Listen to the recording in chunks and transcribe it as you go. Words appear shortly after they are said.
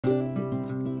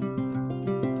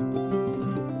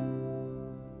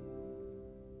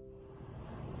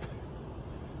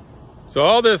So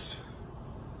all this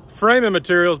framing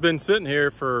material has been sitting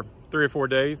here for 3 or 4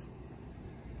 days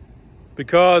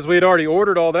because we had already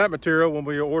ordered all that material when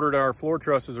we ordered our floor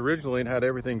trusses originally and had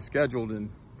everything scheduled. And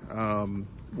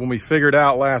when we figured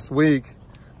out last week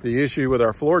the issue with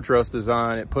our floor truss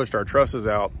design, it pushed our trusses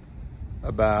out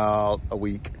about a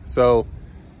week. So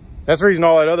that's the reason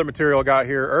all that other material got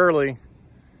here early,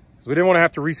 because we didn't want to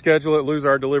have to reschedule it, lose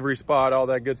our delivery spot, all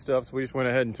that good stuff. So we just went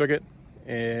ahead and took it,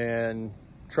 and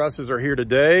trusses are here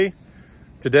today.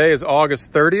 Today is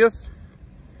August 30th.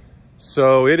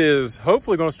 So it is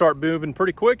hopefully going to start moving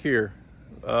pretty quick here.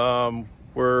 As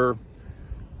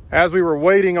we were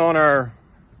waiting on our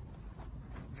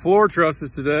floor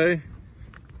trusses today,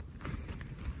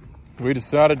 we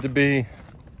decided to be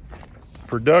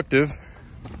productive,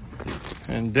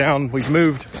 and we've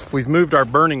moved our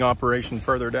burning operation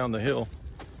further down the hill.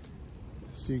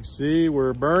 So you can see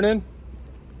we're burning,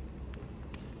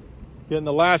 getting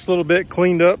the last little bit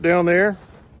cleaned up down there.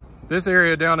 This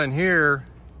area down in here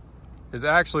is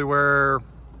actually where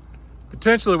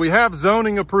potentially we have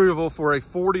zoning approval for a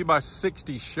 40 by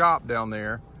 60 shop down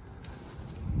there,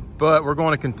 but we're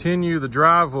going to continue the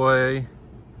driveway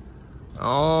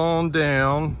on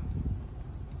down,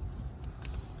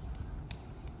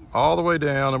 all the way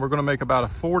down, and we're going to make about a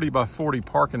 40 by 40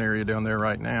 parking area down there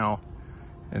right now.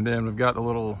 And then we've got the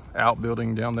little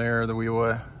outbuilding down there that we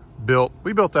built.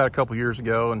 We built that a couple years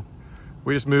ago, and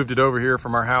we just moved it over here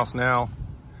from our house now.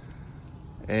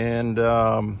 And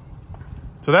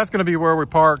so that's going to be where we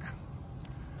park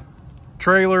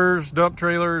trailers, dump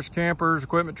trailers, campers,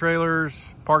 equipment trailers,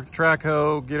 park the track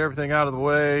hoe, get everything out of the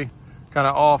way, kind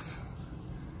of off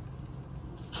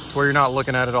where you're not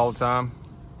looking at it all the time.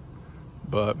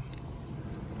 But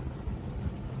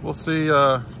we'll see,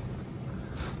 show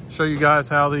you guys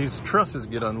how these trusses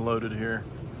get unloaded here.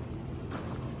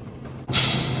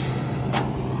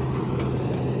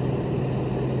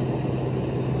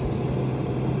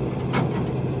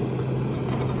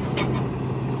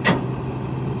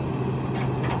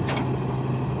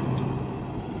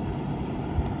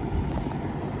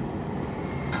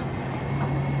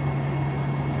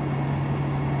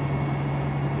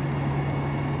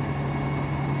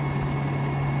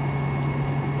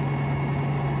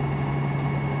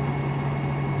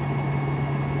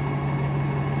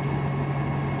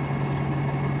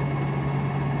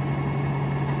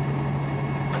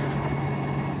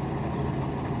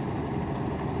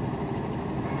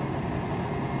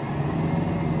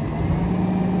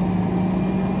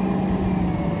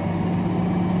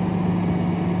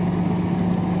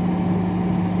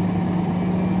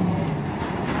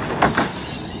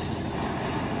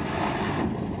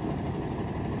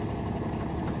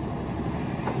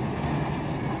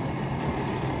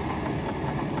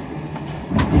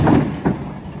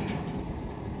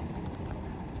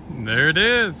 There it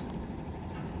is.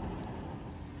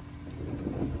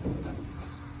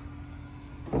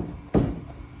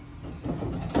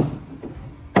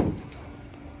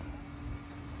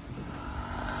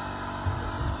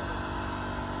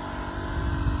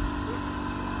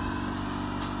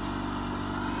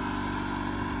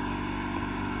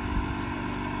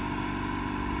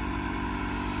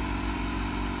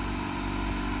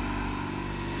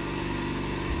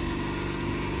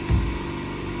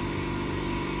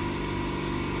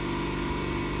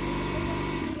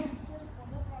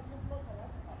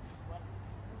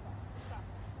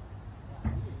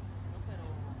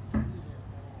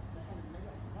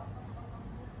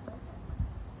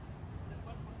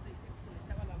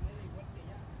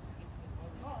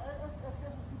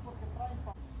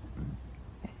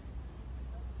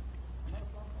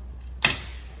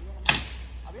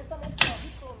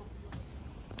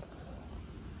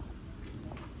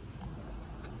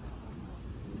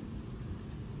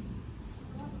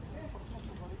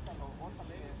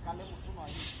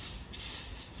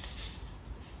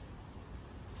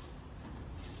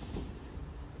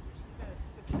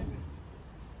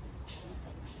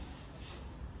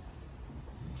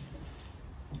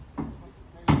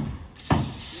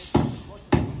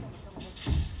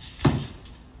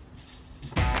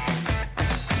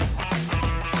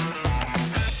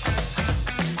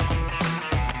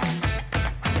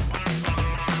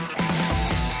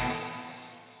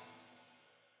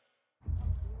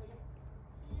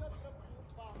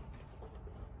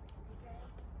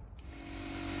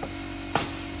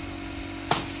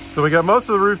 So we got most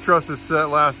of the roof trusses set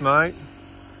last night.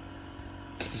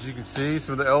 As you can see,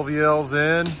 some of the LVL's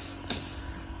in.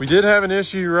 We did have an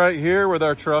issue right here with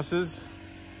our trusses.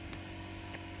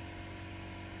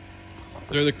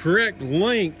 They're the correct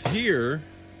length here,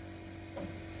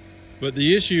 But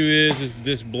the issue is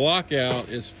this block out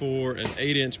is for an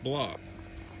 8-inch block,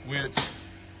 which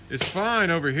is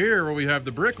fine over here where we have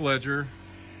the brick ledger.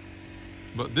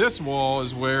 But this wall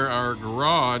is where our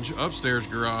garage, upstairs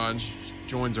garage,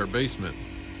 joins our basement.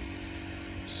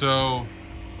 So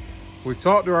we've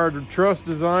talked to our truss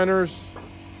designers,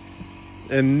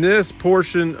 and this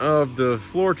portion of the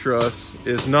floor truss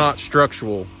is not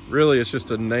structural. Really, it's just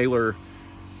a nailer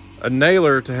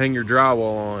to hang your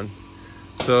drywall on.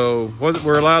 So what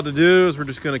we're allowed to do is we're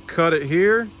just gonna cut it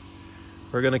here.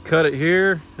 We're gonna cut it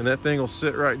here, and that thing will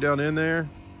sit right down in there,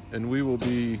 and we will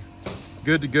be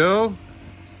good to go.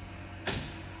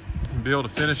 And be able to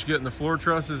finish getting the floor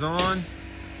trusses on,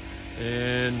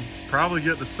 and probably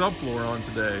get the subfloor on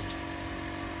today.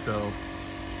 So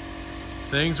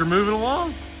things are moving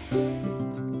along.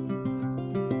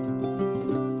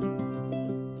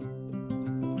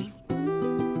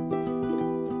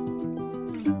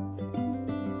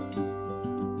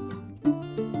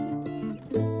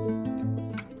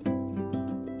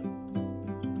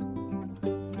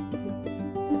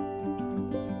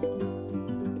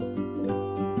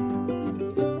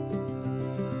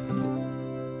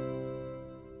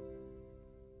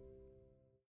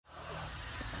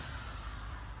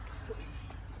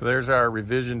 So there's our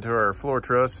revision to our floor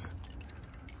truss.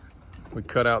 We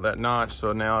cut out that notch,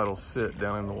 so now it'll sit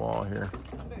down in the wall here.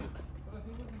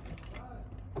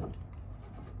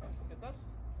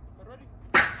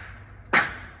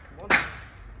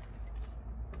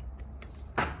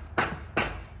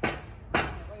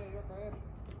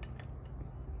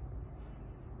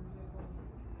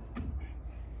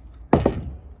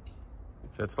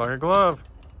 Fits like a glove.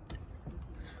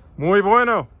 Muy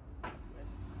bueno.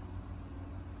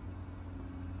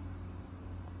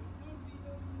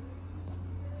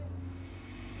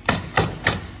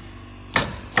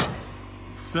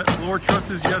 Set floor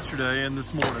trusses yesterday and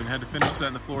this morning. Had to finish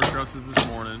setting the floor trusses this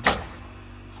morning.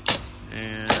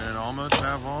 And almost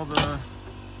have all the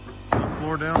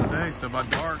subfloor down today. So by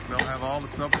dark, they'll have all the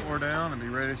subfloor down and be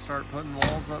ready to start putting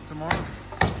walls up tomorrow.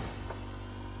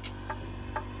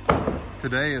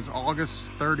 Today is August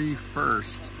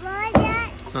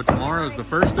 31st. So tomorrow is the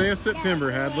first day of September,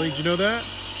 Hadley. Did you know that?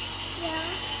 Yeah.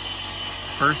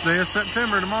 First day of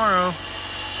September tomorrow.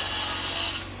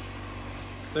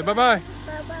 Say bye-bye.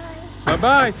 Bye-bye.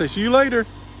 Bye-bye. Say see you later.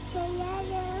 See you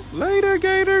later. Later,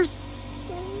 Gators.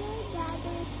 See you,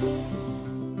 Gators.